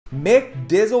Mick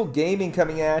Dizzle Gaming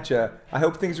coming at ya. I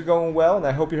hope things are going well and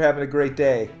I hope you're having a great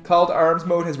day. Call to Arms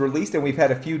mode has released and we've had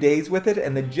a few days with it,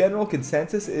 and the general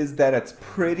consensus is that it's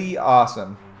pretty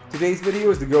awesome. Today's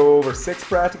video is to go over 6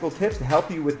 practical tips to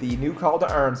help you with the new Call to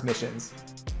Arms missions.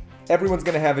 Everyone's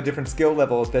going to have a different skill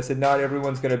level with this, and not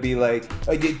everyone's going to be like,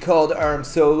 I did Call to Arms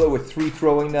solo with 3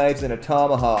 throwing knives and a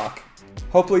tomahawk.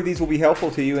 Hopefully these will be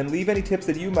helpful to you, and leave any tips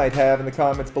that you might have in the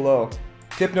comments below.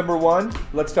 Tip number 1,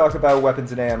 let's talk about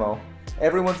weapons and ammo.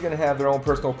 Everyone's going to have their own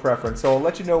personal preference, so I'll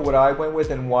let you know what I went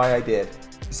with and why I did.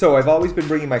 So I've always been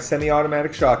bringing my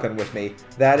semi-automatic shotgun with me.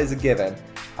 That is a given.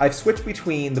 I've switched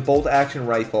between the bolt-action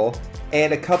rifle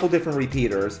and a couple different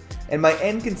repeaters, and my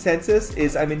end consensus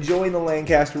is I'm enjoying the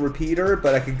Lancaster repeater,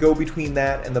 but I could go between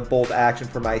that and the bolt-action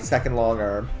for my second long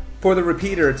arm. For the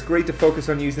repeater, it's great to focus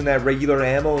on using that regular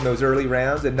ammo in those early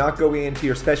rounds and not going into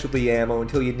your specialty ammo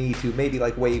until you need to, maybe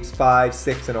like waves 5,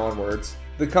 6, and onwards.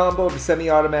 The combo of the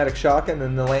semi-automatic shotgun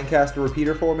and the Lancaster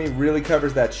repeater for me really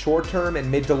covers that short-term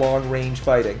and mid to long range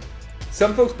fighting.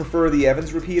 Some folks prefer the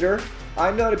Evans repeater.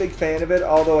 I'm not a big fan of it,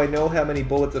 although I know how many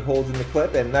bullets it holds in the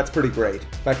clip, and that's pretty great.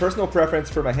 My personal preference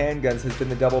for my handguns has been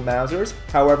the double Mausers,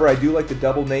 however I do like the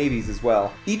double Navies as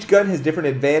well. Each gun has different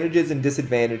advantages and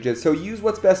disadvantages, so use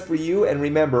what's best for you, and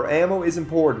remember, ammo is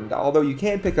important, although you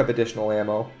can pick up additional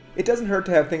ammo. It doesn't hurt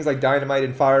to have things like dynamite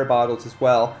and fire bottles as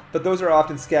well, but those are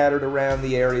often scattered around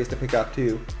the areas to pick up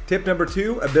too. Tip number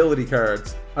 2, ability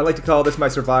cards. I like to call this my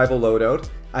survival loadout.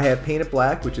 I have Paint It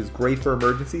Black, which is great for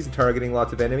emergencies and targeting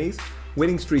lots of enemies.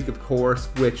 Winning Streak, of course,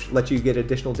 which lets you get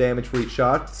additional damage for each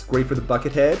shot. It's great for the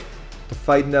bucket head. To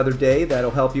fight another day,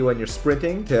 that'll help you when you're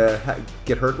sprinting to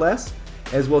get hurt less.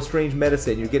 As well, Strange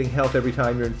Medicine, you're getting health every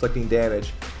time you're inflicting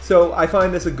damage. So I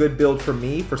find this a good build for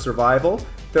me, for survival.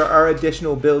 There are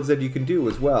additional builds that you can do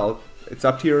as well. It's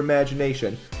up to your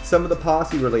imagination. Some of the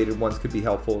posse related ones could be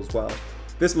helpful as well.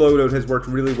 This loadout has worked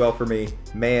really well for me.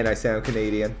 Man, I sound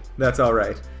Canadian. That's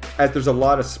alright. As there's a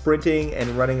lot of sprinting and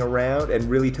running around and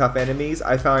really tough enemies,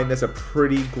 I find this a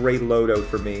pretty great loadout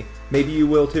for me. Maybe you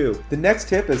will too. The next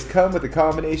tip is come with a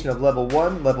combination of level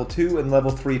 1, level 2, and level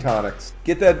 3 tonics.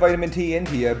 Get that vitamin T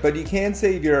into you, but you can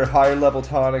save your higher level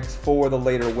tonics for the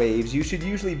later waves. You should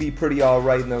usually be pretty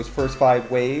alright in those first 5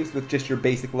 waves with just your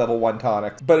basic level 1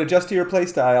 tonics. But adjust to your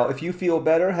playstyle. If you feel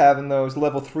better having those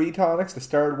level 3 tonics to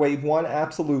start wave 1,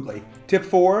 absolutely. Tip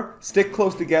 4, stick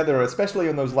close together, especially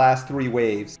on those last 3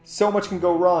 waves. So much can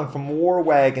go wrong, from war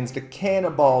wagons to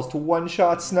cannonballs to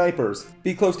one-shot snipers.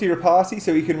 Be close to your posse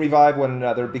so you can revive one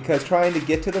another, because trying to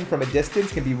get to them from a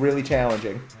distance can be really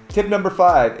challenging. Tip number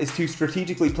 5 is to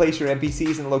strategically place your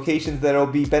NPCs in locations that will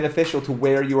be beneficial to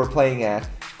where you are playing at.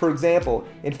 For example,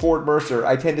 in Fort Mercer,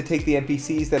 I tend to take the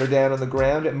NPCs that are down on the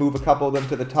ground and move a couple of them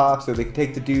to the top so they can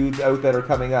take the dudes out that are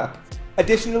coming up.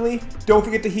 Additionally, don't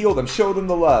forget to heal them, show them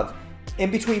the love. In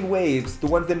between waves, the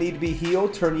ones that need to be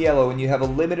healed turn yellow and you have a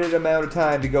limited amount of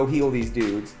time to go heal these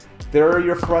dudes. They're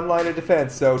your front line of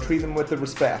defense, so treat them with the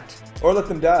respect. Or let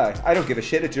them die. I don't give a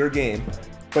shit, it's your game.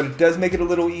 But it does make it a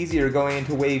little easier going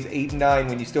into waves 8 and 9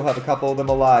 when you still have a couple of them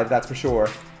alive, that's for sure.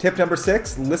 Tip number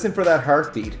 6, listen for that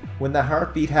heartbeat. When the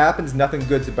heartbeat happens, nothing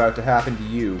good's about to happen to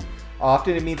you.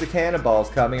 Often it means a cannonball's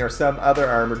coming or some other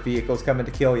armored vehicle's coming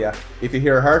to kill ya. If you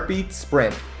hear a heartbeat,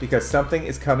 sprint, because something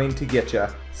is coming to get ya.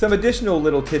 Some additional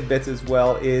little tidbits as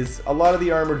well is a lot of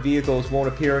the armored vehicles won't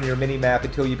appear on your mini-map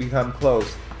until you become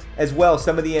close. As well,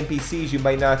 some of the NPCs you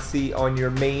might not see on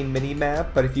your main mini-map,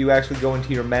 but if you actually go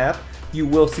into your map, you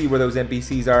will see where those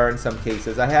NPCs are in some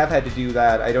cases. I have had to do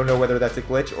that. I don't know whether that's a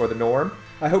glitch or the norm.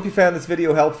 I hope you found this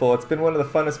video helpful. It's been one of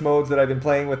the funnest modes that I've been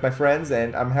playing with my friends,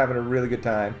 and I'm having a really good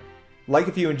time. Like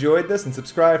if you enjoyed this, and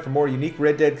subscribe for more unique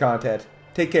Red Dead content.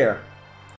 Take care.